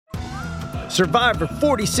Survivor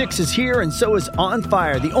 46 is here, and so is On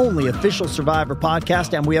Fire, the only official Survivor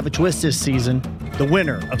podcast, and we have a twist this season. The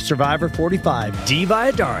winner of Survivor 45, Dee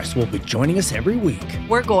Valladares, will be joining us every week.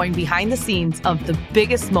 We're going behind the scenes of the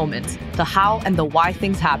biggest moments, the how and the why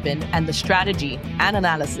things happen, and the strategy and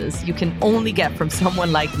analysis you can only get from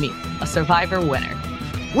someone like me, a Survivor winner.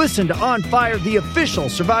 Listen to On Fire, the official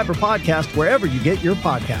Survivor podcast, wherever you get your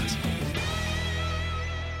podcasts.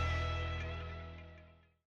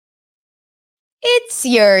 It's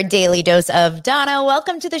your daily dose of Donna.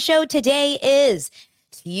 Welcome to the show. Today is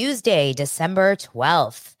Tuesday, December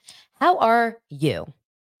 12th. How are you?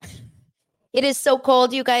 It is so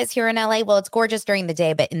cold, you guys, here in LA. Well, it's gorgeous during the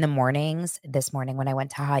day, but in the mornings, this morning when I went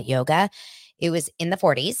to hot yoga, it was in the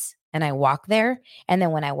 40s and I walked there. And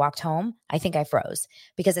then when I walked home, I think I froze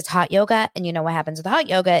because it's hot yoga. And you know what happens with hot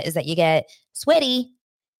yoga is that you get sweaty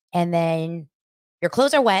and then your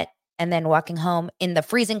clothes are wet. And then walking home in the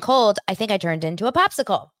freezing cold, I think I turned into a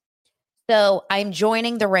popsicle. So I'm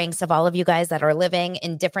joining the ranks of all of you guys that are living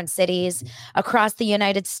in different cities across the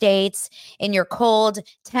United States, in your cold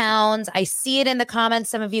towns. I see it in the comments.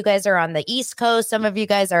 Some of you guys are on the East Coast. Some of you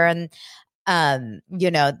guys are in,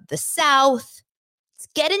 the South. It's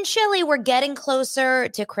getting chilly. We're getting closer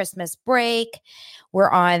to Christmas break. We're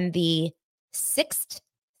on the sixth.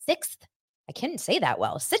 I can't say that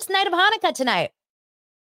well. Sixth night of Hanukkah tonight.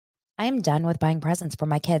 I'm done with buying presents for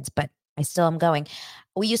my kids, but I still am going.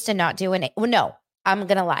 We used to not do no, I'm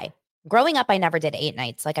going to lie. Growing up, I never did 8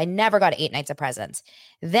 nights. Like I never got 8 nights of presents.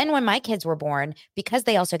 Then when my kids were born, because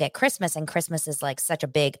they also get Christmas and Christmas is like such a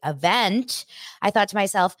big event, I thought to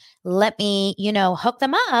myself, let me, hook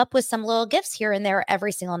them up with some little gifts here and there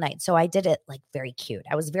every single night. So I did it like very cute.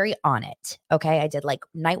 I was very on it. Okay. I did like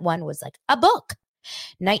night 1 was like a book.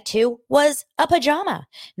 Night 2 was a pajama.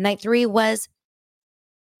 Night 3 was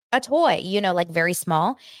a toy, like very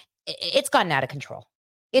small. It's gotten out of control.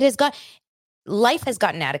 Life has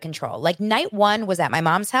gotten out of control. Like night 1 was at my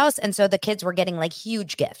mom's house. And so the kids were getting like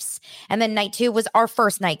huge gifts. And then night 2 was our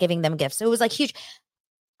first night giving them gifts. So it was like huge.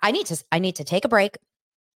 I need to take a break.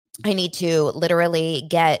 I need to literally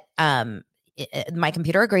get, my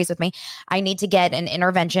computer agrees with me. I need to get an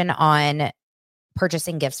intervention on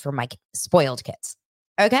purchasing gifts for my spoiled kids.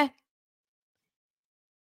 Okay.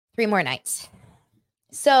 3 more nights.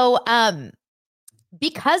 So,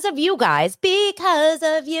 because of you guys,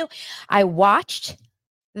 I watched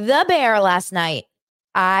The Bear last night.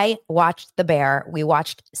 I watched The Bear. We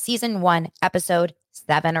watched season 1, episode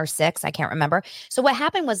 7 or 6. I can't remember. So what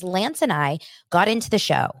happened was Lance and I got into the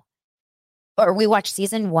show, or we watched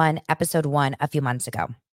season 1, episode 1 a few months ago.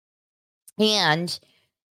 And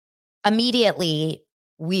immediately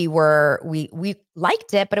we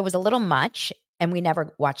liked it, but it was a little much. And we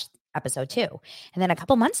never watched episode 2. And then a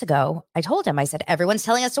couple months ago, I told him, I said, everyone's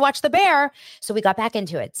telling us to watch The Bear. So we got back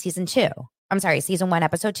into it. Season 1,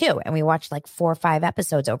 episode 2. And we watched like 4 or 5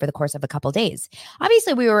 episodes over the course of a couple days.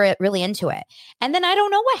 Obviously, we were really into it. And then I don't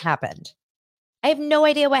know what happened. I have no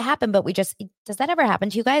idea what happened, but does that ever happen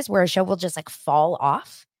to you guys where a show will just like fall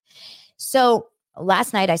off? So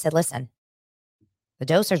last night I said, listen, the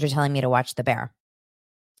dosers are telling me to watch The Bear.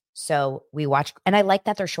 So we watched, and I like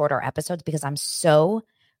that they're shorter episodes because I'm so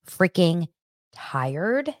freaking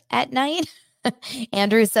tired at night.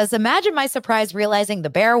 Andrew says, imagine my surprise realizing The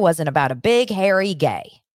Bear wasn't about a big, hairy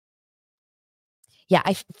gay. Yeah,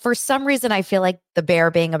 for some reason, I feel like The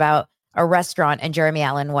Bear being about a restaurant and Jeremy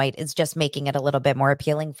Allen White is just making it a little bit more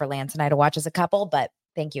appealing for Lance and I to watch as a couple, but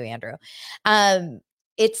thank you, Andrew.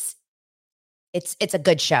 It's a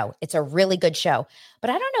good show. It's a really good show. But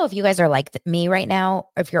I don't know if you guys are like me right now,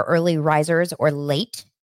 if you're early risers or late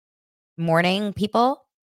morning people.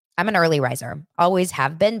 I'm an early riser. Always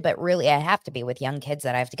have been, but really I have to be with young kids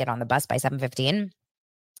that I have to get on the bus by 7:15.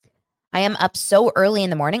 I am up so early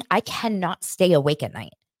in the morning. I cannot stay awake at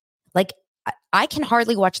night. Like I can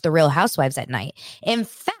hardly watch The Real Housewives at night. In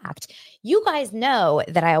fact, you guys know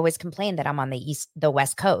that I always complain that I'm on the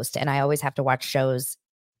West Coast and I always have to watch shows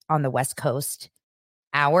on the West Coast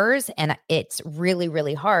hours. And it's really,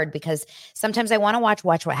 really hard because sometimes I want to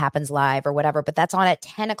watch What Happens Live or whatever, but that's on at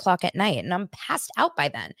 10 o'clock at night and I'm passed out by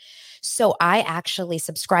then. So I actually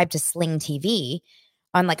subscribed to Sling TV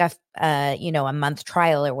on like a month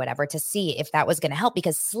trial or whatever to see if that was going to help,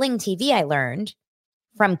 because Sling TV, I learned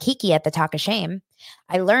from Kiki at the Talk of Shame,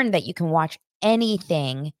 I learned that you can watch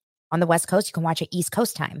anything on the West Coast. You can watch it East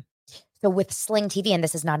Coast time. So with Sling TV, and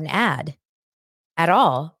this is not an ad at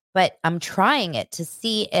all, but I'm trying it to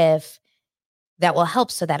see if that will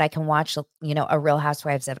help so that I can watch, a Real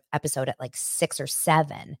Housewives episode at like 6 or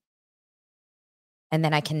 7. And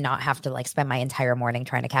then I cannot have to like spend my entire morning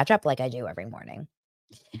trying to catch up like I do every morning.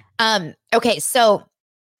 Okay, so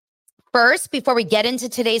first, before we get into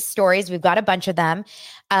today's stories, we've got a bunch of them.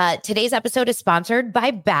 Today's episode is sponsored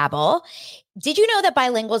by Babbel. Did you know that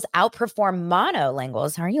bilinguals outperform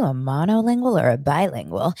monolinguals? Are you a monolingual or a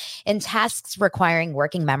bilingual? In tasks requiring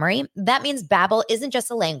working memory? That means Babbel isn't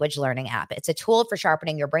just a language learning app. It's a tool for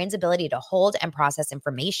sharpening your brain's ability to hold and process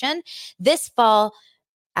information. This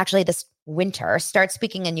winter, start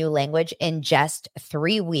speaking a new language in just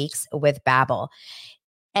 3 weeks with Babbel.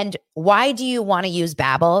 And why do you want to use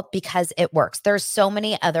Babbel? Because it works. There's so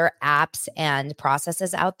many other apps and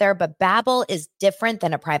processes out there, but Babbel is different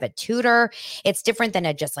than a private tutor. It's different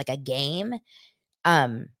than just like a game.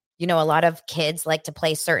 A lot of kids like to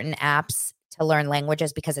play certain apps to learn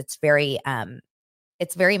languages because it's very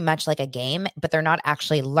much like a game, but they're not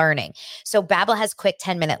actually learning. So Babbel has quick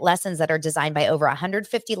 10-minute lessons that are designed by over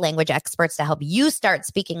 150 language experts to help you start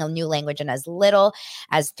speaking a new language in as little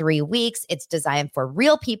as 3 weeks. It's designed for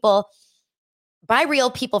real people, by real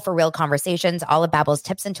people for real conversations. All of Babbel's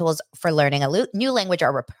tips and tools for learning a new language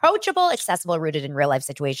are approachable, accessible, rooted in real-life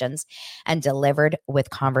situations, and delivered with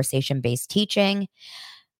conversation-based teaching.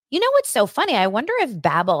 You know what's so funny? I wonder if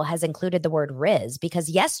Babbel has included the word Riz, because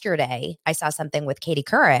yesterday I saw something with Katie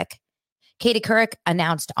Couric. Katie Couric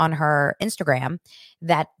announced on her Instagram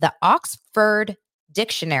that the Oxford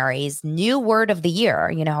Dictionary's new word of the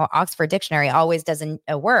year, Oxford Dictionary always does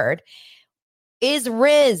a word, is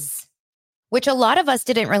Riz, which a lot of us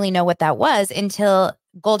didn't really know what that was until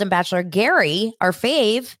Golden Bachelor Gary, our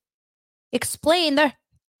fave, explained that,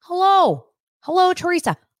 hello,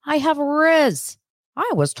 Teresa, I have Riz. I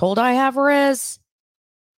was told I have Riz.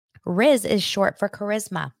 Riz is short for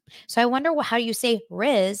charisma. So I wonder how you say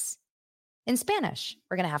Riz in Spanish.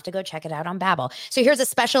 We're going to have to go check it out on Babbel. So here's a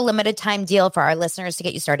special limited time deal for our listeners to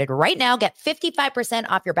get you started right now. Get 55%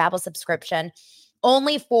 off your Babbel subscription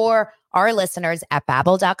only for our listeners at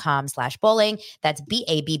babbel.com/bowling. That's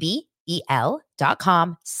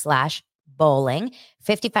BABBEL.com/bowling.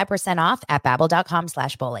 55% off at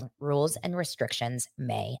babbel.com/bowling. Rules and restrictions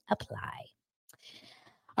may apply.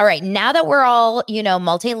 All right, now that we're all,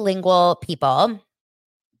 multilingual people,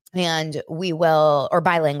 and we will, or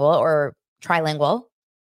bilingual or trilingual,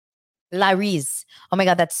 La Riz. Oh my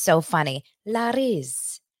God, that's so funny. La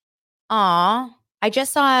Riz. Aw, I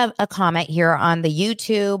just saw a comment here on the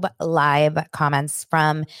YouTube live comments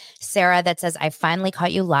from Sarah that says, I finally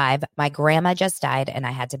caught you live. My grandma just died and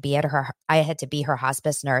I had to be her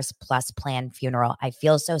hospice nurse plus planned funeral. I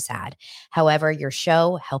feel so sad. However, your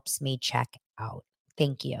show helps me check out.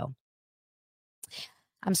 Thank you.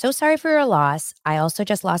 I'm so sorry for your loss. I also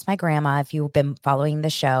just lost my grandma. If you've been following the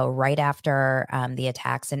show, right after the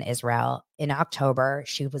attacks in Israel in October,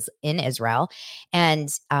 she was in Israel. And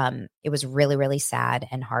it was really, really sad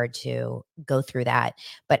and hard to go through that.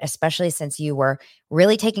 But especially since you were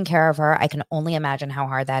really taking care of her, I can only imagine how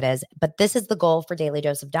hard that is. But this is the goal for Daily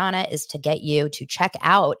Dose of Donna, is to get you to check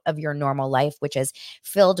out of your normal life, which is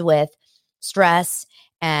filled with stress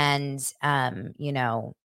and,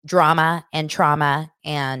 drama and trauma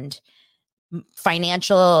and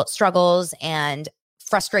financial struggles and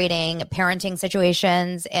frustrating parenting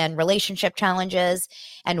situations and relationship challenges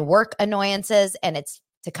and work annoyances. And it's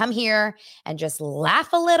to come here and just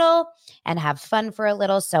laugh a little and have fun for a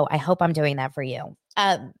little. So I hope I'm doing that for you.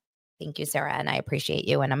 Thank you, Sarah. And I appreciate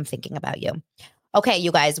you. And I'm thinking about you. Okay,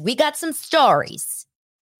 you guys, we got some stories.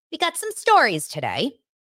 Today.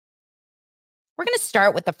 We're going to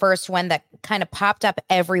start with the first one that kind of popped up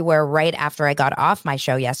everywhere right after I got off my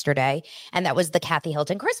show yesterday, and that was the Kathy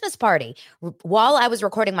Hilton Christmas party. While I was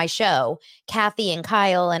recording my show, Kathy and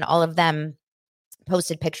Kyle and all of them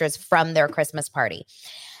posted pictures from their Christmas party.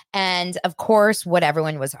 And of course, what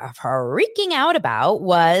everyone was freaking out about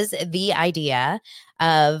was the idea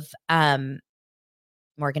of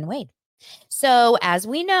Morgan Wade. So as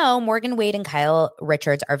we know, Morgan Wade and Kyle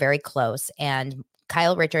Richards are very close, and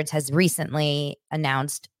Kyle Richards has recently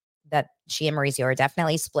announced that she and Mauricio are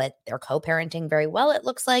definitely split. They're co-parenting very well, it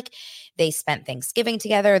looks like. They spent Thanksgiving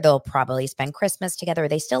together. They'll probably spend Christmas together.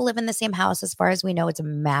 They still live in the same house as far as we know. It's a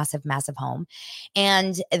massive, massive home.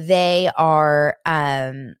 And they are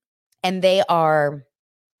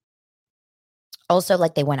also,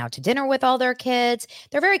 like, they went out to dinner with all their kids.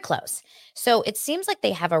 They're very close. So it seems like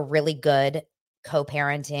they have a really good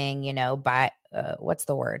co-parenting, what's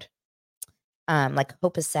the word? Like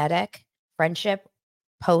copacetic friendship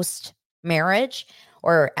post-marriage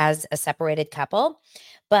or as a separated couple.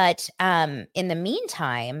 But in the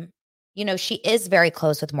meantime, she is very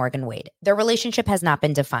close with Morgan Wade. Their relationship has not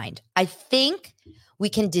been defined. I think we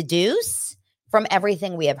can deduce from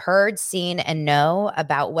everything we have heard, seen, and know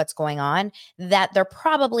about what's going on, that there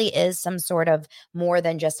probably is some sort of more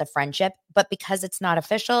than just a friendship. But because it's not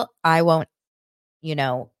official, I won't,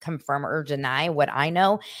 confirm or deny what I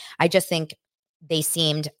know. I just think they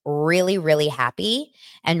seemed really, really happy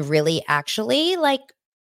and really actually like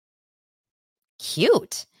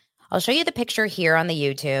cute. I'll show you the picture here on the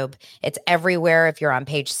YouTube. It's everywhere. If you're on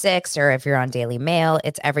page 6 or if you're on Daily Mail,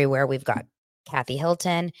 it's everywhere. We've got Kathy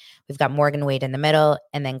Hilton, we've got Morgan Wade in the middle,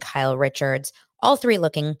 and then Kyle Richards, all three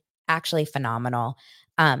looking actually phenomenal.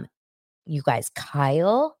 You guys,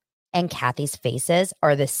 Kyle and Kathy's faces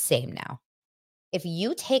are the same now. If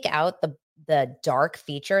you take out the dark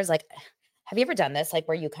features, like, have you ever done this? Like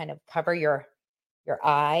where you kind of cover your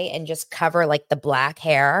eye and just cover like the black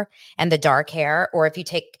hair and the dark hair, or if you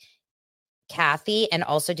take Kathy and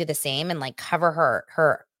also do the same and like cover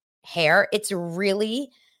her hair, it's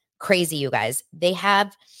really crazy, you guys. They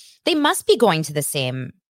must be going to the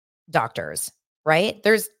same doctors, right?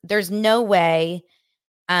 There's no way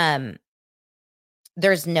that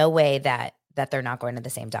they're not going to the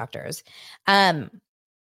same doctors.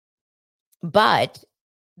 But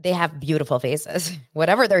they have beautiful faces.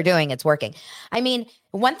 Whatever they're doing, it's working. I mean,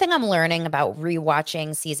 one thing I'm learning about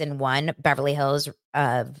rewatching season 1, Beverly Hills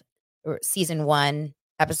of season 1,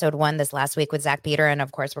 episode 1 this last week with Zach Peter. And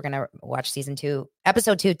of course, we're going to watch season 2,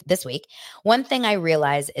 episode 2 this week. One thing I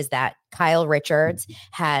realize is that Kyle Richards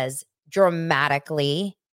has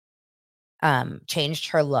dramatically changed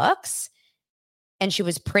her looks. And she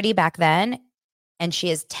was pretty back then. And she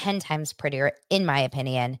is 10 times prettier, in my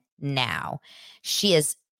opinion, now. She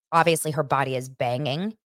is, obviously, her body is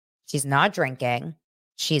banging. She's not drinking.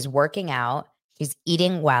 She's working out. She's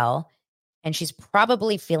eating well. And she's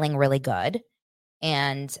probably feeling really good.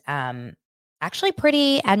 And actually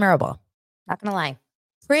pretty admirable. Not going to lie.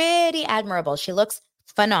 Pretty admirable. She looks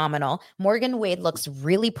phenomenal. Morgan Wade looks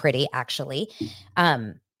really pretty, actually.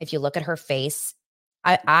 If you look at her face,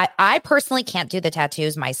 I personally can't do the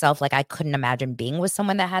tattoos myself. Like, I couldn't imagine being with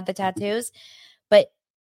someone that had the tattoos. But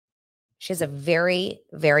she has a very,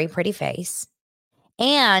 very pretty face.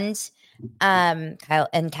 And Kyle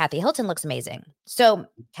and Kathy Hilton looks amazing. So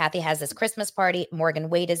Kathy has this Christmas party. Morgan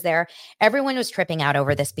Wade is there. Everyone was tripping out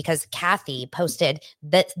over this because Kathy posted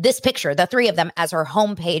this picture, the three of them, as her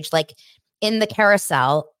homepage, like in the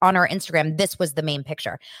carousel on her Instagram. This was the main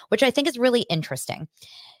picture, which I think is really interesting.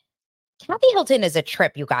 Kathy Hilton is a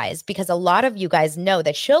trip, you guys, because a lot of you guys know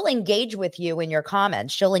that she'll engage with you in your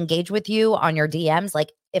comments. She'll engage with you on your DMs.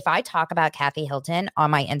 Like, if I talk about Kathy Hilton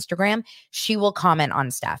on my Instagram, she will comment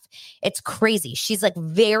on stuff. It's crazy. She's like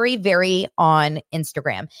very, very on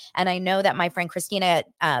Instagram. And I know that my friend Christina,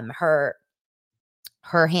 her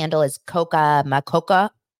handle is Coca Macoca.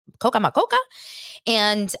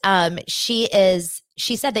 And she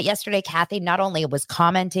said that yesterday, Kathy not only was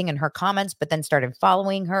commenting in her comments, but then started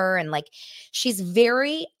following her. And like, she's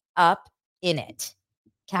very up in it.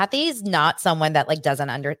 Kathy's not someone that like doesn't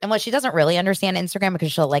she doesn't really understand Instagram,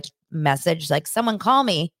 because she'll like message like, someone call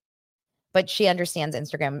me. But she understands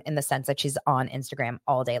Instagram in the sense that she's on Instagram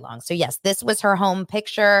all day long. So yes, this was her home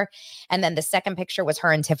picture. And then the second picture was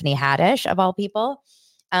her and Tiffany Haddish, of all people.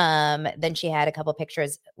 Then she had a couple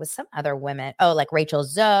pictures with some other women. Oh, like Rachel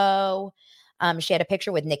Zoe. She had a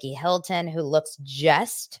picture with Nikki Hilton, who looks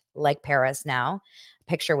just like Paris now.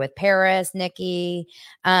 Picture with Paris, Nikki.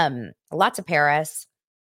 Lots of Paris.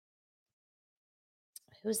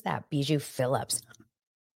 Who's that? Bijou Phillips.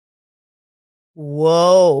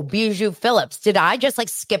 Whoa, Bijou Phillips. Did I just like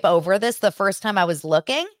skip over this the first time I was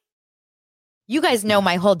looking? You guys know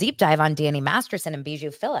my whole deep dive on Danny Masterson and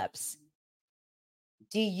Bijou Phillips.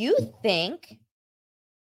 Do you think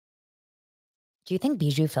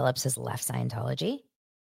Bijou Phillips has left Scientology?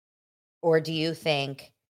 Or do you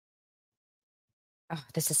think,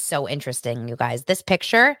 this is so interesting, you guys. This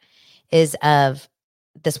picture is of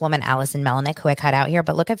this woman, Allison Melnick, who I cut out here,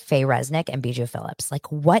 but look at Faye Resnick and Bijou Phillips.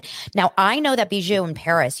 Like, what? Now, I know that Bijou and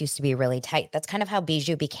Paris used to be really tight. That's kind of how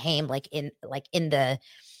Bijou became in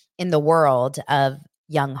the world of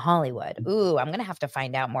young Hollywood. Ooh, I'm going to have to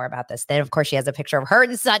find out more about this. Then, of course, she has a picture of her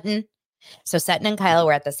and Sutton. So Sutton and Kyle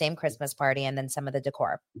were at the same Christmas party, and then some of the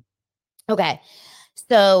decor. Okay.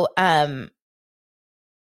 So, oh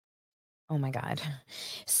my God.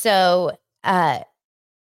 So,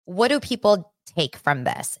 what do people take from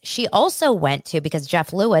this? She also went to, because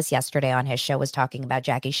Jeff Lewis yesterday on his show was talking about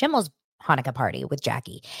Jackie Schimmel's Hanukkah party with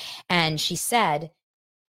Jackie. And she said,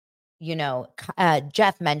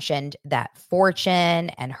 Jeff mentioned that Fortune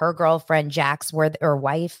and her girlfriend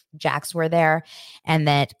wife Jax were there, and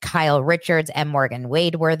that Kyle Richards and Morgan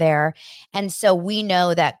Wade were there. And so we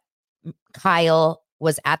know that Kyle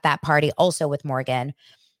was at that party also with Morgan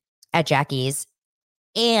at Jackie's,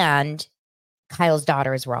 and Kyle's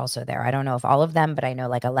daughters were also there. I don't know if all of them, but I know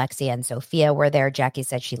like Alexia and Sophia were there. Jackie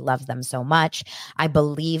said she loved them so much. I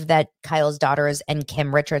believe that Kyle's daughters and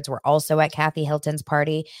Kim Richards were also at Kathy Hilton's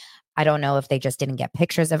party. I don't know if they just didn't get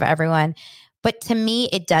pictures of everyone. But to me,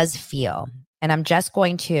 it does feel, and I'm just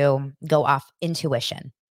going to go off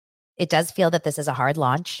intuition, it does feel that this is a hard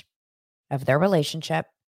launch of their relationship.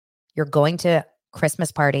 You're going to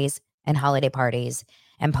Christmas parties and holiday parties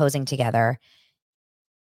and posing together.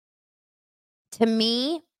 To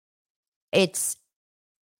me, it's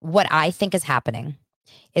what I think is happening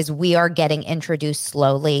is we are getting introduced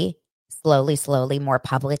slowly, more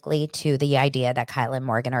publicly to the idea that Kyle and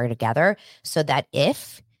Morgan are together, so that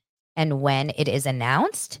if and when it is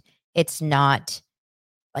announced, it's not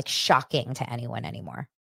like shocking to anyone anymore,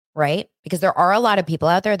 right? Because there are a lot of people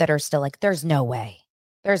out there that are still like, there's no way.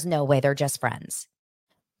 There's no way, they're just friends.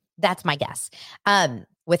 That's my guess.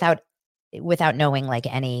 Without knowing like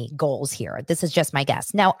any goals here. This is just my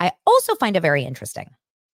guess. Now, I also find it very interesting.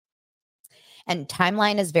 And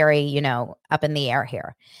timeline is very, up in the air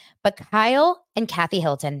here. But Kyle and Kathy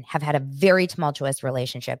Hilton have had a very tumultuous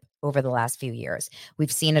relationship over the last few years.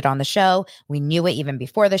 We've seen it on the show. We knew it even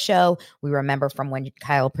before the show. We remember from when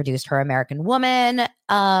Kyle produced her American Woman,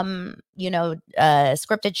 scripted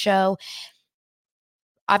show.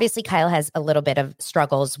 Obviously, Kyle has a little bit of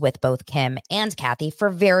struggles with both Kim and Kathy for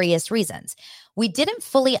various reasons. We didn't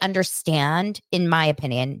fully understand, in my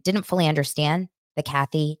opinion, the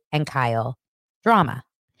Kathy and Kyle drama.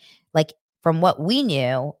 Like, from what we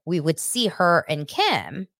knew, we would see her and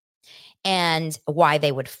Kim and why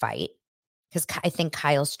they would fight. Because I think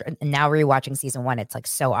Kyle's, now rewatching season 1, it's like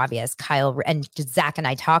so obvious. Kyle, and Zach and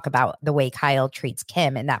I talk about the way Kyle treats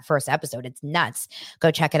Kim in that first episode. It's nuts.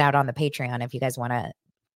 Go check it out on the Patreon if you guys want to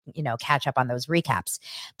catch up on those recaps.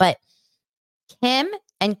 But Kim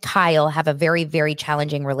and Kyle have a very, very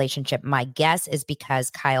challenging relationship. My guess is because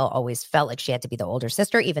Kyle always felt like she had to be the older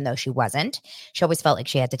sister, even though she wasn't. She always felt like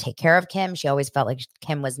she had to take care of Kim. She always felt like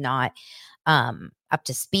Kim was not up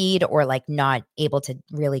to speed, or like not able to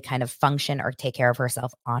really kind of function or take care of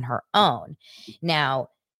herself on her own. Now,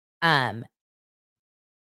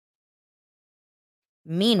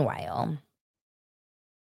 meanwhile,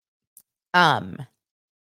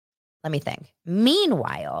 let me think.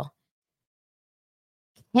 Meanwhile,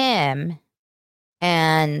 Kim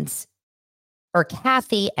or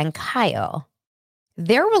Kathy and Kyle,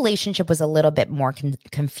 their relationship was a little bit more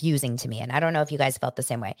confusing to me. And I don't know if you guys felt the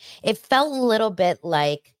same way. It felt a little bit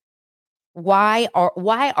like, why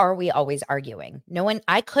are we always arguing?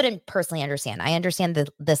 I couldn't personally understand. I understand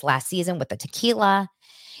this last season with the tequila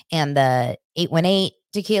and the 818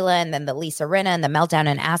 tequila, and then the Lisa Rinna and the meltdown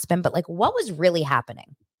in Aspen. But like, what was really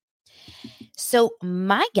happening? So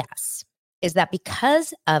my guess is that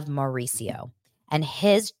because of Mauricio and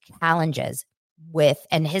his challenges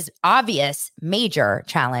and his obvious major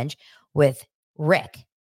challenge with Rick,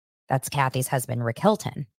 that's Kathy's husband, Rick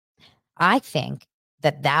Hilton, I think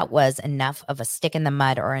that was enough of a stick in the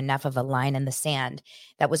mud, or enough of a line in the sand,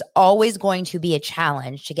 that was always going to be a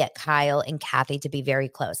challenge to get Kyle and Kathy to be very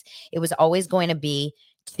close. It was always going to be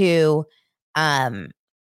to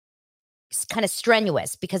kind of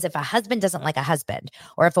strenuous, because if a husband doesn't like a husband,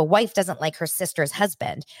 or if a wife doesn't like her sister's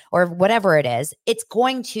husband, or whatever it is, it's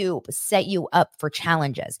going to set you up for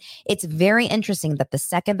challenges. It's very interesting that the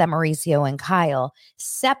second that Mauricio and Kyle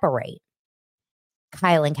separate,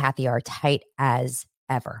 Kyle and Kathy are tight as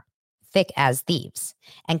ever, thick as thieves.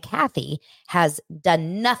 And Kathy has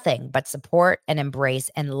done nothing but support and embrace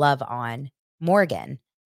and love on Morgan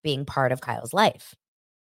being part of Kyle's life.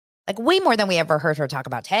 Like, way more than we ever heard her talk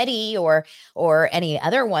about Teddy or any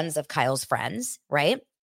other ones of Kyle's friends, right?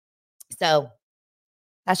 So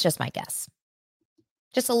that's just my guess.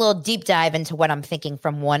 Just a little deep dive into what I'm thinking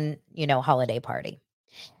from one, holiday party.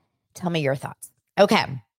 Tell me your thoughts. Okay,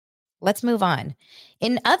 let's move on.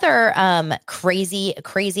 In other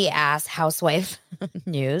crazy ass housewife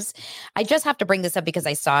news, I just have to bring this up because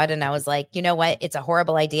I saw it and I was like, you know what? It's a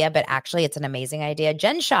horrible idea, but actually it's an amazing idea.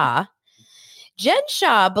 Jen Shaw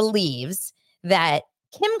believes that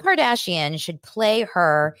Kim Kardashian should play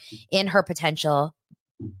her in her potential,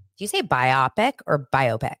 do you say biopic or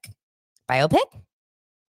biopic? Biopic?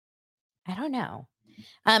 I don't know.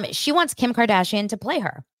 She wants Kim Kardashian to play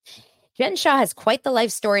her. Jen Shaw has quite the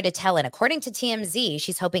life story to tell, and according to TMZ,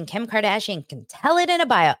 she's hoping Kim Kardashian can tell it in a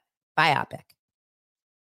biopic.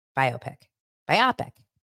 Biopic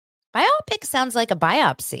sounds like a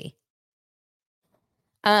biopsy.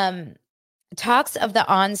 Talks of the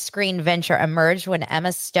on-screen venture emerged when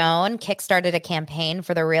Emma Stone kickstarted a campaign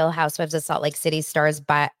for the Real Housewives of Salt Lake City stars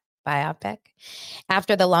biopic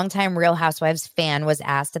after the longtime Real Housewives fan was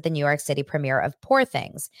asked at the New York City premiere of Poor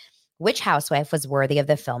Things, which housewife was worthy of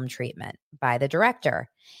the film treatment by the director.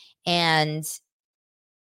 And,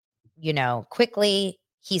 quickly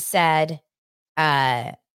he said,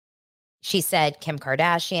 she said Kim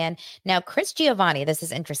Kardashian. Now, Chris Giovanni, this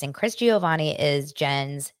is interesting. Chris Giovanni is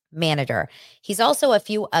Jen's manager. He's also a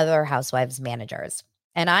few other housewives managers.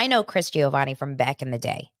 And I know Chris Giovanni from back in the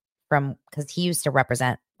day, because he used to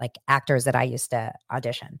represent like actors that I used to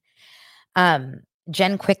audition.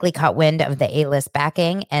 Jen quickly caught wind of the A-list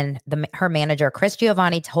backing, and her manager, Chris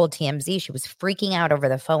Giovanni, told TMZ she was freaking out over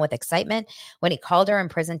the phone with excitement when he called her in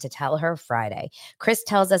prison to tell her Friday. Chris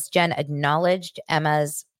tells us Jen acknowledged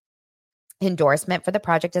Emma's endorsement for the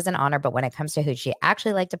project as an honor, but when it comes to who she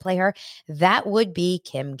actually liked to play her, that would be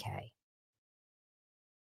Kim K.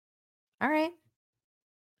 All right.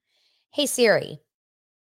 Hey, Siri,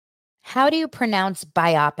 how do you pronounce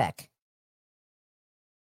biopic?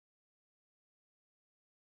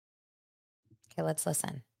 Okay, let's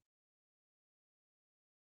listen.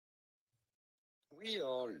 We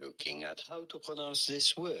are looking at how to pronounce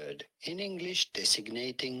this word in English,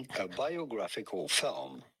 designating a biographical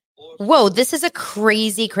film. Whoa, this is a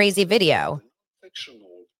crazy, crazy video.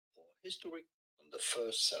 Fictional or historic on the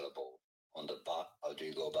first syllable. On the how do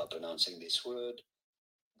you go about pronouncing this word?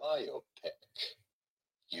 Biopic.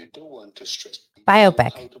 You do want to stress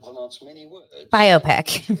biopic. How to pronounce many words.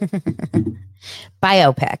 Biopic.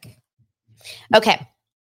 Biopic. Okay.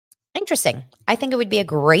 Interesting. I think it would be a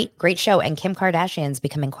great, great show. And Kim Kardashian's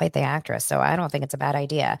becoming quite the actress, so I don't think it's a bad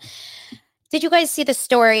idea. Did you guys see the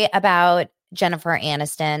story about Jennifer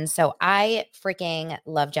Aniston? So I freaking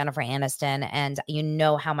love Jennifer Aniston, and you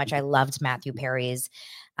know how much I loved Matthew Perry's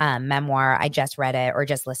memoir. I just read it or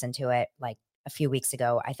just listened to it like a few weeks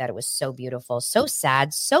ago. I thought it was so beautiful, so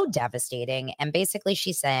sad, so devastating. And basically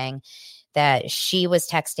she's saying that she was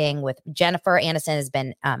texting with Jennifer Aniston has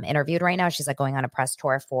been interviewed right now. She's like going on a press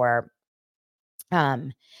tour for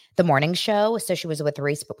the morning show. So she was with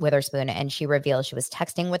Reese Witherspoon, and she revealed she was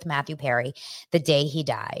texting with Matthew Perry the day he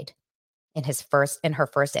died in her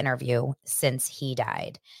first interview since he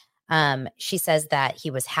died. She says that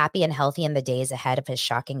he was happy and healthy in the days ahead of his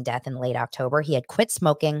shocking death in late October. He had quit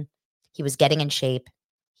smoking. He was getting in shape.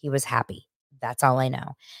 He was happy. That's all I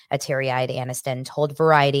know. A teary-eyed Aniston told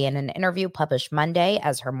Variety in an interview published Monday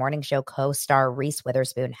as her morning show co-star Reese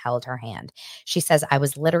Witherspoon held her hand. She says, I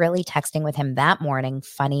was literally texting with him that morning,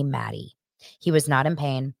 funny Maddie. He was not in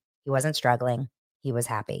pain. He wasn't struggling. He was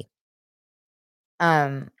happy.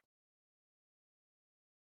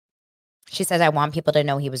 She says, I want people to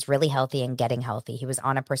know he was really healthy and getting healthy. He was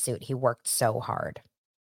on a pursuit. He worked so hard.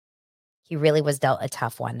 He really was dealt a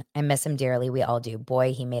tough one. I miss him dearly. We all do.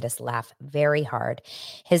 Boy, he made us laugh very hard.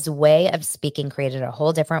 His way of speaking created a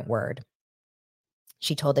whole different word.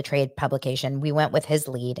 She told the trade publication, we went with his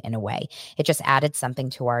lead in a way. It just added something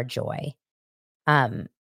to our joy. Very,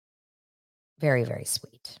 very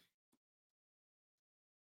sweet.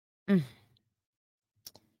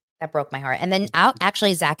 That broke my heart. And then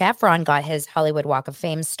actually, Zac Efron got his Hollywood Walk of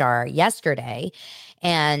Fame star yesterday,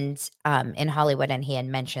 and in Hollywood, and he had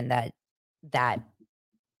mentioned that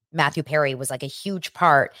Matthew Perry was like a huge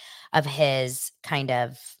part of his kind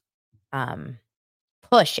of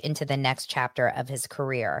push into the next chapter of his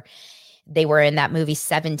career. They were in that movie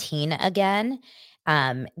 17 again,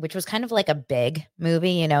 which was kind of like a big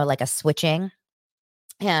movie, like a switching.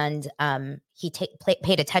 And he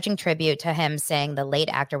paid a touching tribute to him, saying the late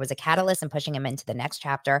actor was a catalyst in pushing him into the next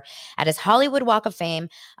chapter. At his Hollywood Walk of Fame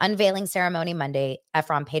unveiling ceremony Monday,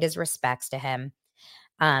 Efron paid his respects to him,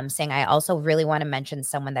 saying, I also really want to mention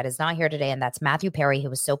someone that is not here today, and that's Matthew Perry, who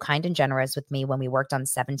was so kind and generous with me when we worked on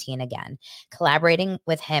 17 again. Collaborating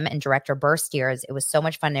with him and director Burr Steers, it was so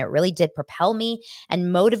much fun. And it really did propel me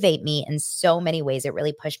and motivate me in so many ways. It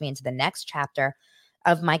really pushed me into the next chapter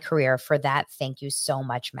of my career. For that, thank you so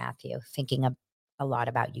much, Matthew. Thinking a lot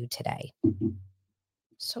about you today.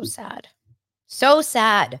 So sad. So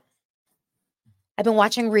sad. I've been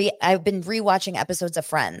rewatching episodes of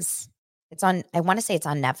Friends. I want to say it's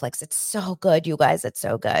on Netflix. It's so good, you guys. It's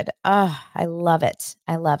so good. Oh, I love it.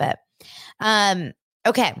 I love it.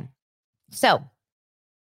 Okay. So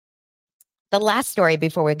the last story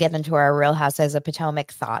before we get into our Real Housewives of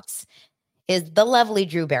Potomac thoughts is the lovely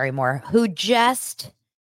Drew Barrymore, who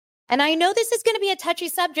and I know this is going to be a touchy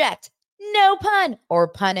subject, no pun or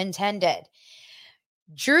pun intended.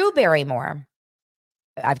 Drew Barrymore,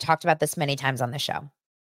 I've talked about this many times on the show.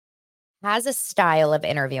 has a style of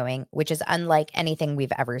interviewing which is unlike anything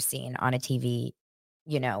we've ever seen on a TV,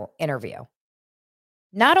 interview.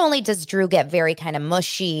 Not only does Drew get very kind of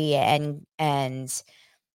mushy and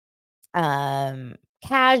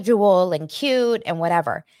casual and cute and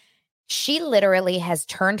whatever, she literally has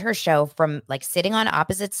turned her show from like sitting on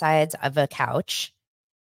opposite sides of a couch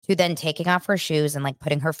to then taking off her shoes and like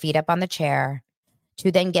putting her feet up on the chair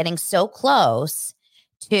to then getting so close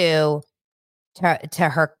to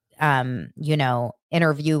her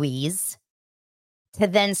interviewees, to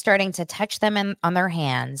then starting to touch them on their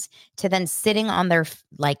hands, to then sitting on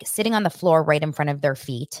the floor right in front of their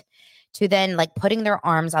feet, to then like putting their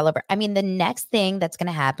arms all over. I mean, the next thing that's going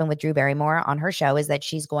to happen with Drew Barrymore on her show is that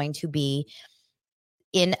she's going to be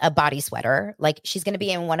in a body sweater. Like she's going to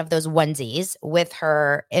be in one of those onesies with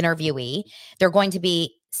her interviewee. They're going to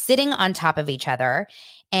be sitting on top of each other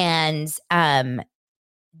and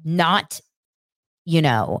not,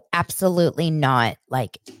 absolutely not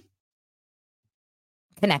like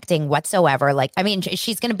connecting whatsoever. Like, I mean,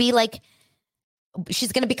 she's going to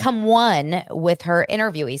become one with her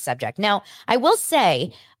interviewee subject. Now, I will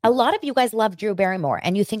say a lot of you guys love Drew Barrymore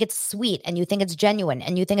and you think it's sweet and you think it's genuine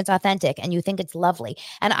and you think it's authentic and you think it's lovely.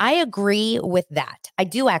 And I agree with that. I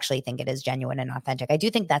do actually think it is genuine and authentic. I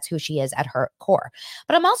do think that's who she is at her core.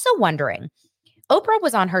 But I'm also wondering, Oprah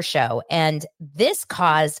was on her show and this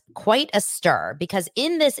caused quite a stir because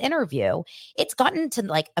in this interview, it's gotten to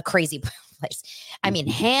like a crazy place. I mean,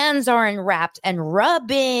 hands are enwrapped and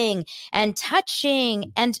rubbing and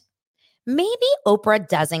touching, and maybe Oprah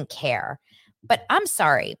doesn't care, but I'm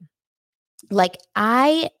sorry. Like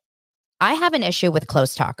I have an issue with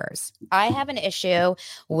close talkers. I have an issue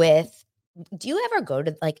with, do you ever go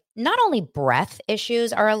to like, not only breath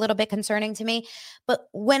issues are a little bit concerning to me, but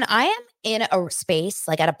when I am in a space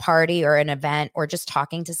like at a party or an event or just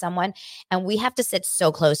talking to someone and we have to sit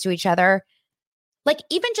so close to each other, like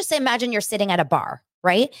even just imagine you're sitting at a bar,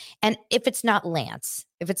 right? And if it's not Lance,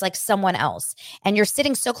 if it's like someone else and you're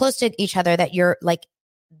sitting so close to each other that you're like,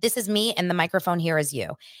 this is me and the microphone here is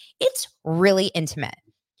you. It's really intimate.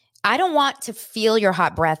 I don't want to feel your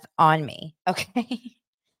hot breath on me, okay?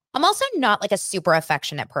 I'm also not like a super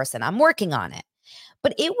affectionate person. I'm working on it.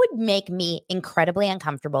 But it would make me incredibly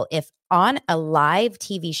uncomfortable if on a live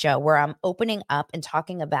TV show where I'm opening up and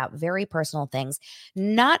talking about very personal things,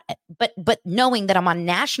 but knowing that I'm on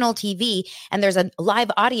national TV and there's a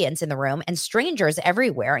live audience in the room and strangers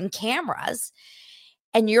everywhere and cameras,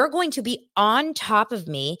 and you're going to be on top of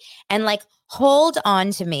me and like hold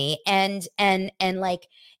on to me and like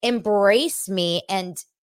embrace me and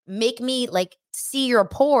make me like see your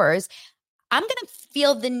pores, I'm going to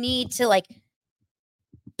feel the need to like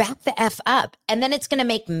back the F up. And then it's going to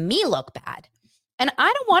make me look bad. And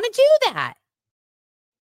I don't want to do that.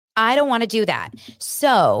 I don't want to do that.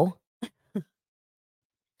 So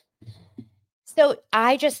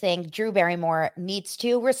I just think Drew Barrymore needs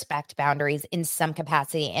to respect boundaries in some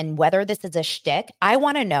capacity. And whether this is a shtick, I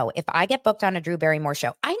want to know if I get booked on a Drew Barrymore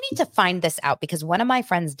show, I need to find this out because one of my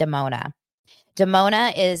friends, Damona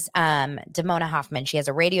is Damona Hoffman. She has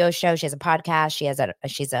a radio show. She has a podcast.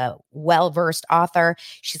 She's a well-versed author.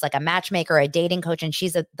 She's like a matchmaker, a dating coach, and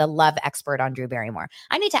she's the love expert on Drew Barrymore.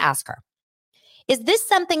 I need to ask her, is this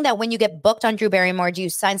something that when you get booked on Drew Barrymore, do you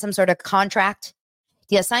sign some sort of contract?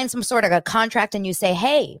 Do you sign some sort of a contract and you say,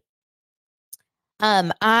 hey,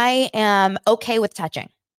 I am okay with touching?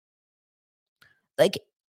 Like,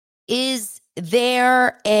 is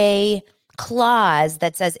there a clause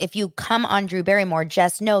that says if you come on Drew Barrymore,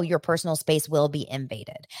 just know your personal space will be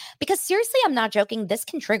invaded? Because seriously, I'm not joking. This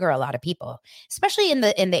can trigger a lot of people, especially in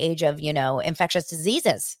the age of, infectious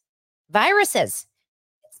diseases, viruses.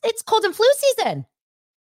 It's cold and flu season.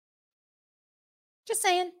 Just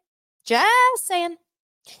saying.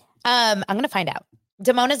 I'm going to find out.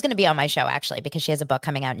 Damona's going to be on my show actually, because she has a book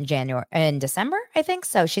coming out in December, I think.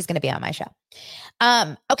 So she's going to be on my show.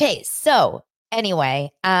 Okay. So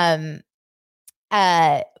anyway, what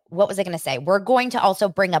was I going to say? We're going to also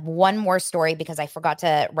bring up one more story because I forgot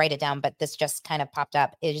to write it down, but this just kind of popped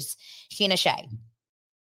up, is Scheana Shay.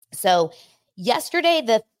 So yesterday,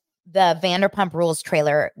 the Vanderpump Rules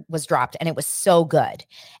trailer was dropped and it was so good.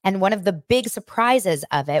 And one of the big surprises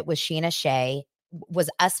of it was Scheana Shay was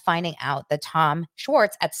us finding out that Tom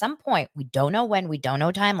Schwartz at some point, we don't know when, we don't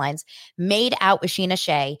know timelines, made out with Scheana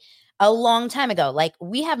Shay a long time ago. Like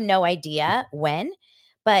we have no idea when,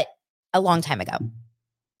 but a long time ago.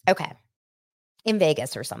 Okay. In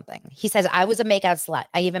Vegas or something. He says, I was a makeout slut.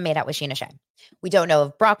 I even made out with Scheana Shay. We don't know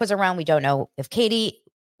if Brock was around. We don't know if Katie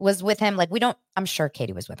was with him. Like I'm sure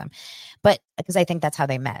Katie was with him, but because I think that's how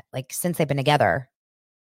they met. Like since they've been together,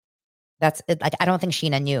 That's like, I don't think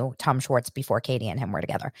Scheana knew Tom Schwartz before Katie and him were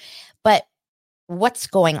together. But what's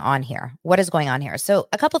going on here? What is going on here? So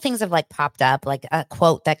a couple things have like popped up, like a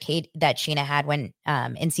quote that Scheana had when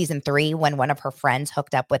in season 3, when one of her friends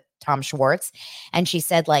hooked up with Tom Schwartz, and she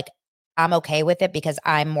said like, I'm okay with it because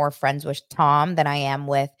I'm more friends with Tom than I am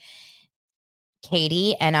with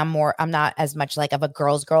Katie, and I'm not as much like of a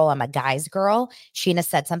girl's girl. I'm a guy's girl. Scheana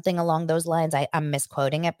said something along those lines. I'm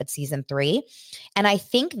misquoting it, but season 3. And I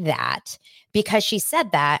think that because she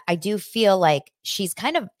said that, I do feel like she's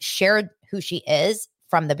kind of shared who she is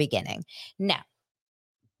from the beginning. Now,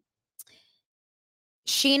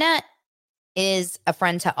 Scheana is a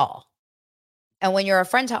friend to all. And when you're a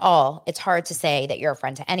friend to all, it's hard to say that you're a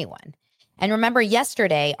friend to anyone. And remember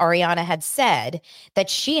yesterday, Ariana had said that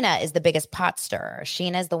Scheana is the biggest pot stirrer.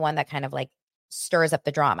 Scheana is the one that kind of like stirs up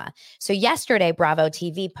the drama. So yesterday, Bravo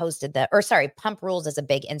TV posted Pump Rules is a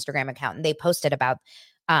big Instagram account, and they posted about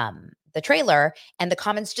the trailer, and the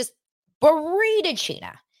comments just berated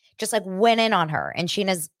Scheana, just like went in on her. And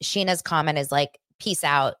Sheena's comment is like, peace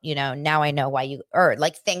out, now I know why you, or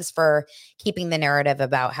like, thanks for keeping the narrative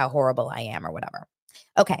about how horrible I am or whatever.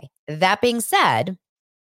 Okay, that being said,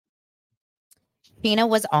 Scheana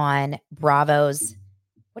was on Bravo's,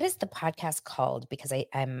 what is the podcast called? Because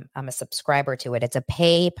I'm a subscriber to it. It's a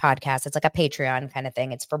pay podcast. It's like a Patreon kind of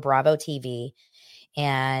thing. It's for Bravo TV,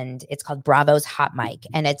 and it's called Bravo's Hot Mic,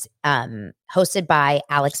 and it's hosted by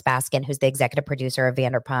Alex Baskin, who's the executive producer of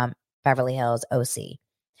Vanderpump, Beverly Hills, OC.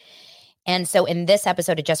 And so in this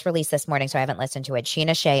episode, it just released this morning, so I haven't listened to it.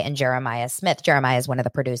 Scheana Shay and Jeremiah Smith, Jeremiah is one of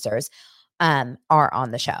the producers, are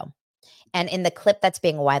on the show. And in the clip that's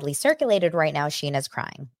being widely circulated right now, Sheena's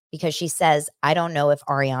crying because she says, I don't know if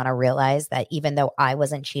Ariana realized that even though I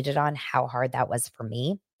wasn't cheated on, how hard that was for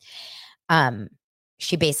me.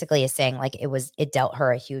 She basically is saying like it dealt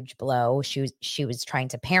her a huge blow. She was trying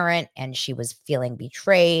to parent and she was feeling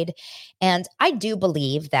betrayed. And I do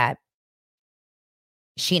believe that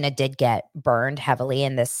Scheana did get burned heavily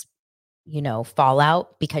in this,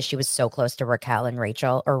 fallout, because she was so close to Raquel and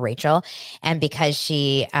Rachel, and because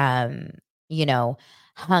she, hung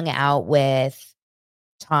out with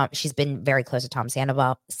Tom. She's been very close to Tom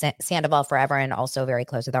Sandoval forever, and also very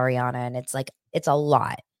close with Ariana. And it's like, it's a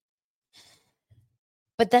lot.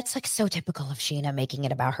 But that's like so typical of Scheana making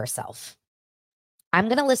it about herself. I'm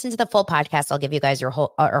going to listen to the full podcast. I'll give you guys her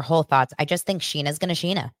whole thoughts. I just think Sheena's going to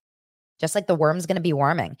Scheana. Just like the worm's going to be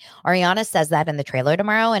worming. Ariana says that in the trailer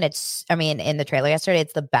tomorrow. And in the trailer yesterday,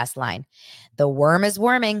 it's the best line. The worm is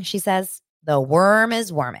worming, she says. The worm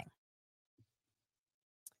is worming.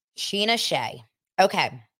 Scheana Shay.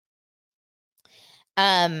 Okay.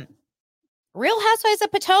 Real Housewives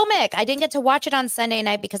of Potomac. I didn't get to watch it on Sunday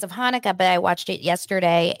night because of Hanukkah, but I watched it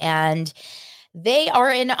yesterday, and they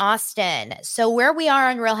are in Austin. So where we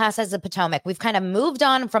are on Real Housewives of Potomac, we've kind of moved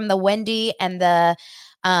on from the Wendy and the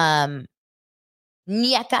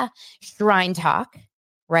Nneka Shrine Talk,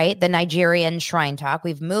 right? The Nigerian Shrine Talk.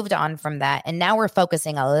 We've moved on from that. And now we're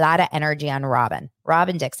focusing a lot of energy on Robin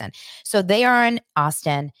Dixon. So they are in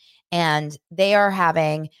Austin, and they are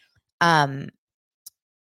having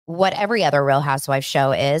what every other Real Housewives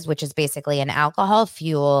show is, which is basically an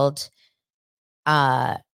alcohol-fueled,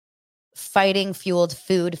 fighting-fueled,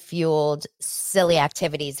 food-fueled, silly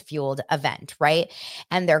activities-fueled event, right?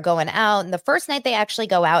 And they're going out. And the first night they actually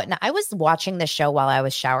go out, and I was watching the show while I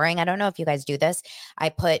was showering. I don't know if you guys do this. I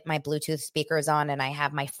put my Bluetooth speakers on, and I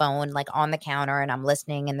have my phone like on the counter, and I'm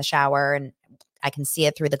listening in the shower, and I can see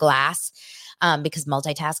it through the glass because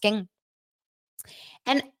multitasking.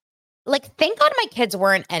 And like, thank God my kids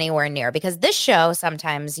weren't anywhere near, because this show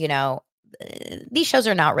sometimes, these shows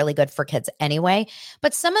are not really good for kids anyway.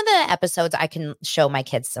 But some of the episodes I can show my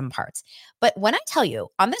kids some parts. But when I tell you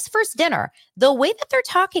on this first dinner, the way that they're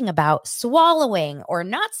talking about swallowing or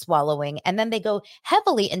not swallowing, and then they go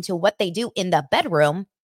heavily into what they do in the bedroom.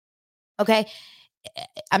 Okay.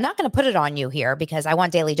 I'm not going to put it on you here because I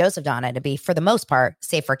want Daily Dose of Donna to be, for the most part,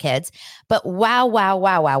 safe for kids. But wow.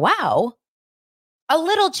 A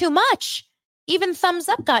little too much. Even thumbs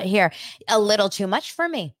up got here. A little too much for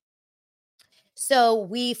me. So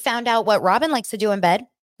we found out what Robin likes to do in bed.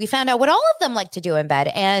 We found out what all of them like to do in bed.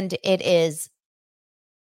 And it is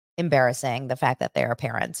embarrassing, the fact that they are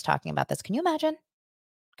parents talking about this. Can you imagine?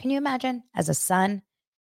 Can you imagine as a son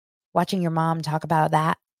watching your mom talk about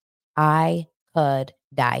that? I could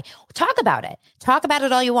die. Talk about it. Talk about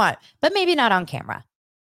it all you want, but maybe not on camera.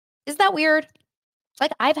 Is that weird?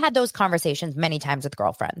 Like, I've had those conversations many times with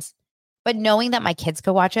girlfriends, but knowing that my kids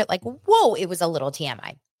could watch it, like, whoa, it was a little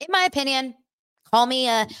TMI. In my opinion, call me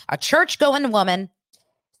a church-going woman.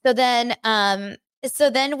 So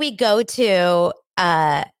then we go to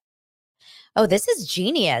Oh, this is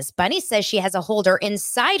genius. Bunny says she has a holder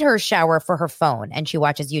inside her shower for her phone and she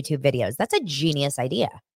watches YouTube videos. That's a genius idea.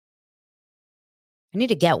 I need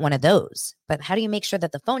to get one of those. But how do you make sure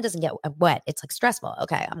that the phone doesn't get wet? It's like stressful.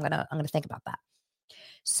 Okay, I'm gonna think about that.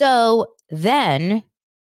 So then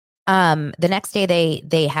the next day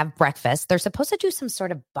they have breakfast. They're supposed to do some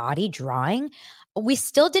sort of body drawing. We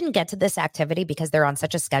still didn't get to this activity because they're on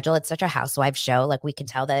such a schedule. It's such a housewife show. Like we could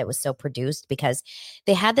tell that it was so produced because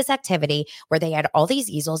they had this activity where they had all these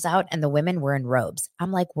easels out and the women were in robes.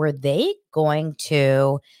 I'm like, were we going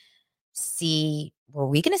to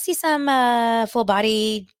see some full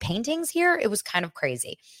body paintings here? It was kind of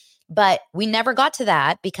crazy. But we never got to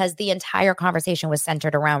that because the entire conversation was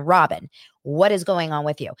centered around Robin. What is going on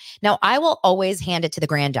with you? Now, I will always hand it to the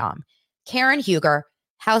grand dame. Karen Huger,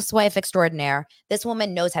 housewife extraordinaire. This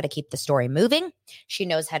woman knows how to keep the story moving. She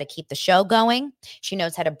knows how to keep the show going. She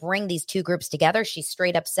knows how to bring these two groups together. She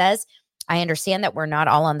straight up says, I understand that we're not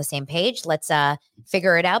all on the same page. Let's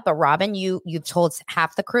figure it out. But Robin, you've told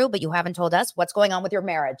half the crew, but you haven't told us what's going on with your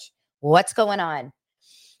marriage. What's going on?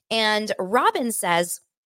 And Robin says,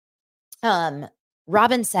 I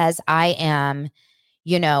am,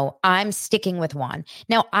 I'm sticking with Juan.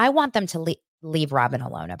 Now, I want them to leave Robin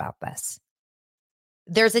alone about this.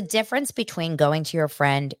 There's a difference between going to your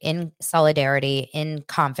friend in solidarity, in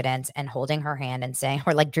confidence, and holding her hand and saying,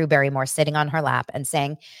 or like Drew Barrymore sitting on her lap and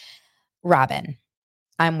saying, Robin,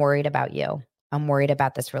 I'm worried about you. I'm worried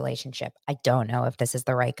about this relationship. I don't know if this is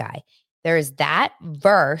the right guy. There's that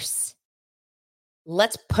verse.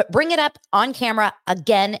 Let's bring it up on camera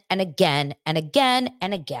again and again and again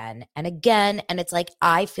and again and again. And it's like,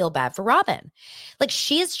 I feel bad for Robin. Like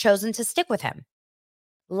she has chosen to stick with him.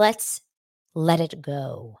 Let's let it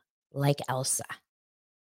go like Elsa.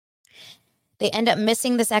 They end up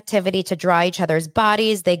missing this activity to draw each other's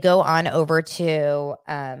bodies. They go on over to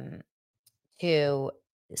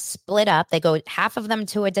split up. They go half of them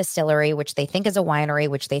to a distillery, which they think is a winery,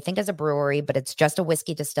 which they think is a brewery, but it's just a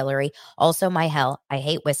whiskey distillery. Also, my hell, I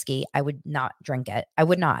hate whiskey. I would not drink it. I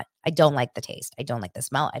would not. I don't like the taste. I don't like the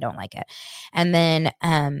smell. I don't like it. And then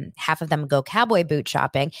half of them go cowboy boot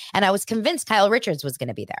shopping. And I was convinced Kyle Richards was going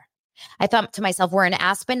to be there. I thought to myself, we're in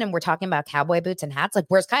Aspen and we're talking about cowboy boots and hats. Like,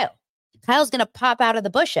 where's Kyle? Kyle's going to pop out of the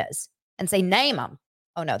bushes and say, name him.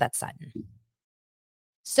 Oh, no, that's Sutton.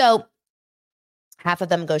 So half of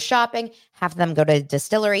them go shopping, half of them go to a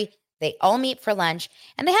distillery. They all meet for lunch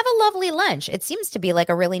and they have a lovely lunch. It seems to be like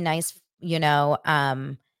a really nice,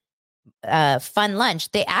 fun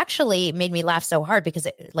lunch. They actually made me laugh so hard because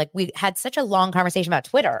we had such a long conversation about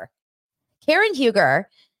Twitter. Karen Huger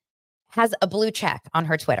has a blue check on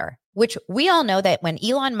her Twitter, which we all know that when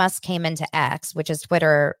Elon Musk came into X, which is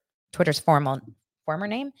Twitter's former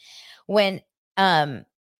name,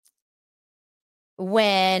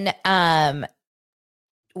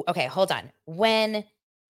 okay, hold on. When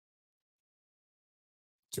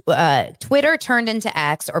Twitter turned into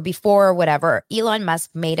X or before or whatever, Elon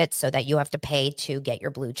Musk made it so that you have to pay to get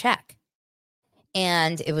your blue check.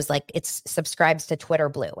 And it was like, it subscribes to Twitter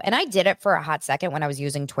Blue. And I did it for a hot second when I was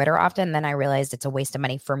using Twitter often. Then I realized it's a waste of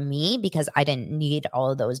money for me because I didn't need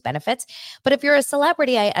all of those benefits. But if you're a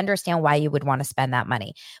celebrity, I understand why you would want to spend that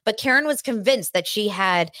money. But Karen was convinced that she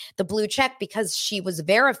had the blue check because she was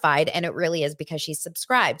verified. And it really is because she's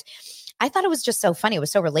subscribed. I thought it was just so funny. It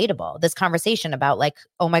was so relatable. This conversation about like,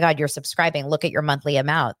 oh my God, you're subscribing. Look at your monthly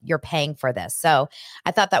amount. You're paying for this. So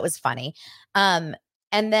I thought that was funny. And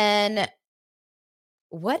then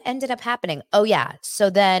what ended up happening? Oh, yeah. So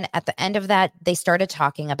then at the end of that,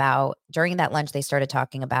 during that lunch, they started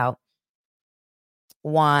talking about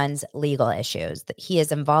Juan's legal issues. That he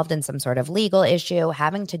is involved in some sort of legal issue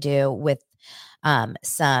having to do with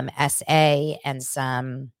some SA and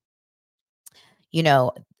some,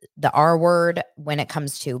 the R word when it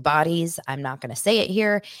comes to bodies. I'm not going to say it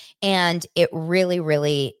here. And it really,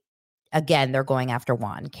 really, again, they're going after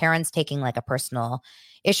Juan. Karen's taking like a personal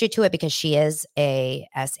issue to it because she is a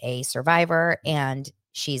SA survivor and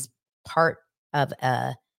she's part of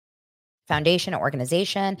a foundation or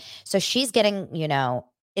organization. So she's getting,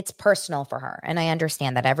 it's personal for her. And I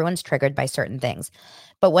understand that everyone's triggered by certain things.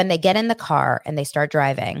 But when they get in the car and they start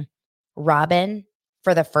driving, Robin,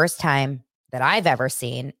 for the first time that I've ever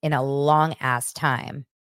seen in a long ass time,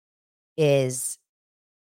 she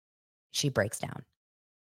breaks down.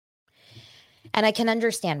 And I can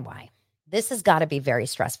understand why. This has got to be very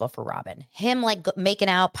stressful for Robin. Him like making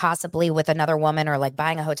out possibly with another woman or like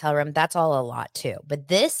buying a hotel room, that's all a lot too. But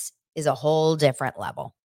this is a whole different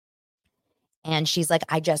level. And she's like,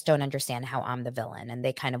 I just don't understand how I'm the villain. And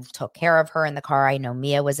they kind of took care of her in the car. I know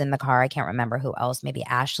Mia was in the car. I can't remember who else, maybe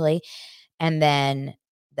Ashley. And then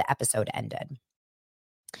the episode ended.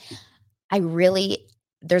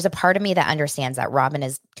 There's a part of me that understands that Robin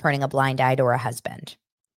is turning a blind eye to her husband.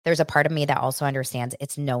 There's a part of me that also understands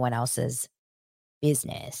it's no one else's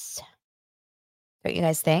business. Don't you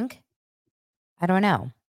guys think? I don't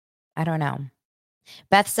know.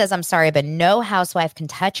 Beth says, I'm sorry, but no housewife can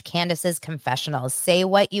touch Candace's confessionals. Say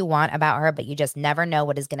what you want about her, but you just never know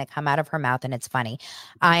what is going to come out of her mouth, and it's funny.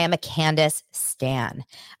 I am a Candace stan.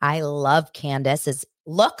 I love Candace's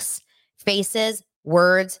looks, faces,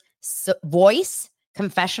 words, voice,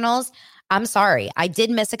 confessionals. I'm sorry. I did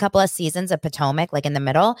miss a couple of seasons of Potomac, like in the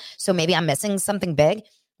middle, so maybe I'm missing something big,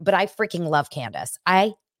 but I freaking love Candace.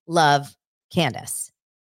 I love Candace.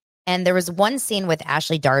 And there was one scene with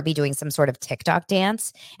Ashley Darby doing some sort of TikTok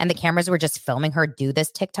dance, and the cameras were just filming her do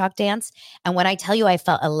this TikTok dance. And when I tell you, I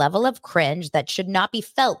felt a level of cringe that should not be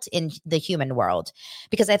felt in the human world,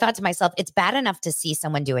 because I thought to myself, it's bad enough to see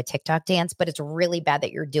someone do a TikTok dance, but it's really bad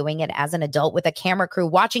that you're doing it as an adult with a camera crew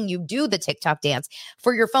watching you do the TikTok dance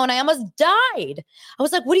for your phone. I almost died. I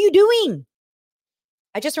was like, what are you doing?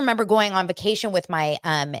 I just remember going on vacation with my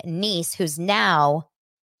niece, who's now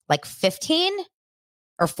like 15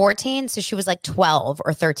 or 14. So she was like 12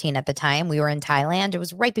 or 13 at the time. We were in Thailand. It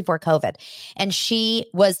was right before COVID. And she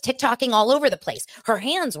was TikToking all over the place. Her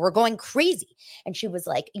hands were going crazy. And she was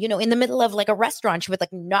like, in the middle of like a restaurant, she would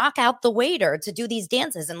like knock out the waiter to do these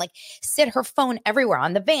dances and like sit her phone everywhere,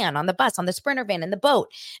 on the van, on the bus, on the Sprinter van, in the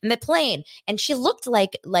boat, in the plane. And she looked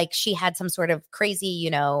like she had some sort of crazy,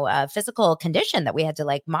 physical condition that we had to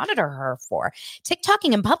like monitor her for.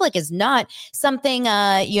 TikToking in public is not something,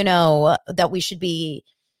 that we should be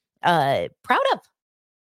proud of.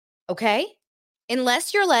 Okay.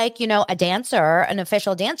 Unless you're like, a dancer, an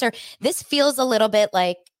official dancer, this feels a little bit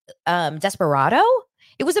like Desperado.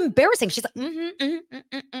 It was embarrassing. She's like,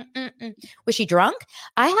 Was she drunk?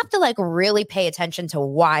 I have to like really pay attention to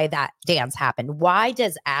why that dance happened. Why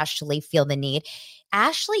does Ashley feel the need?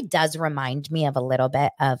 Ashley does remind me of a little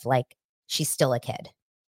bit of like, she's still a kid.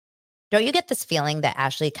 Don't you get this feeling that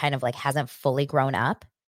Ashley kind of like hasn't fully grown up?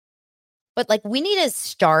 But like, we need to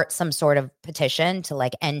start some sort of petition to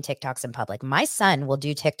like end TikToks in public. My son will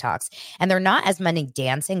do TikToks, and they're not as many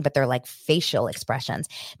dancing, but they're like facial expressions.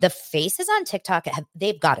 The faces on TikTok,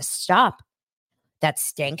 they've got to stop. That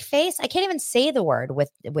stank face, I can't even say the word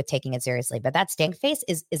with taking it seriously, but that stank face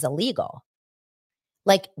is illegal.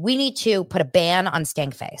 Like, we need to put a ban on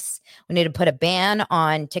stank face. We need to put a ban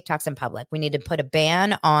on TikToks in public. We need to put a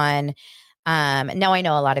ban on, now I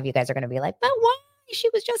know a lot of you guys are going to be like, but why? She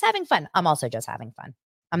was just having fun. I'm also just having fun.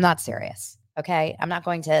 I'm not serious. Okay. I'm not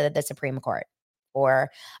going to the Supreme Court for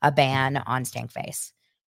a ban on stank face.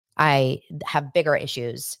 I have bigger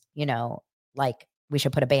issues, like we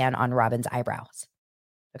should put a ban on Robin's eyebrows.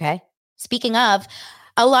 Okay. Speaking of,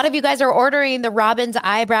 a lot of you guys are ordering the Robin's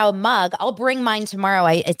eyebrow mug. I'll bring mine tomorrow.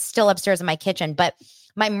 It's still upstairs in my kitchen, but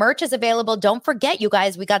my merch is available. Don't forget, you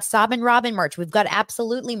guys, we got Sob and Robin merch. We've got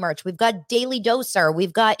Absolutely merch. We've got Daily Doser.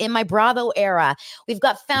 We've got In My Bravo Era. We've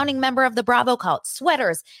got founding member of the Bravo cult,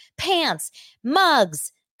 sweaters, pants,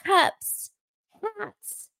 mugs, cups,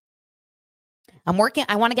 hats. I want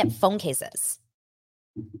to get phone cases.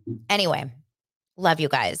 Anyway, love you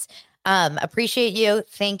guys. Appreciate you.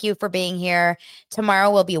 Thank you for being here.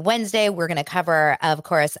 Tomorrow will be Wednesday. We're going to cover, of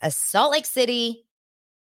course, a Salt Lake City.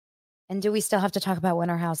 And do we still have to talk about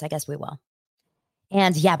Winter House? I guess we will.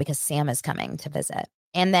 And yeah, because Sam is coming to visit.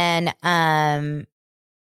 And then, and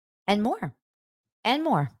more.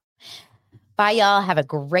 Bye, y'all. Have a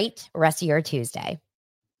great rest of your Tuesday.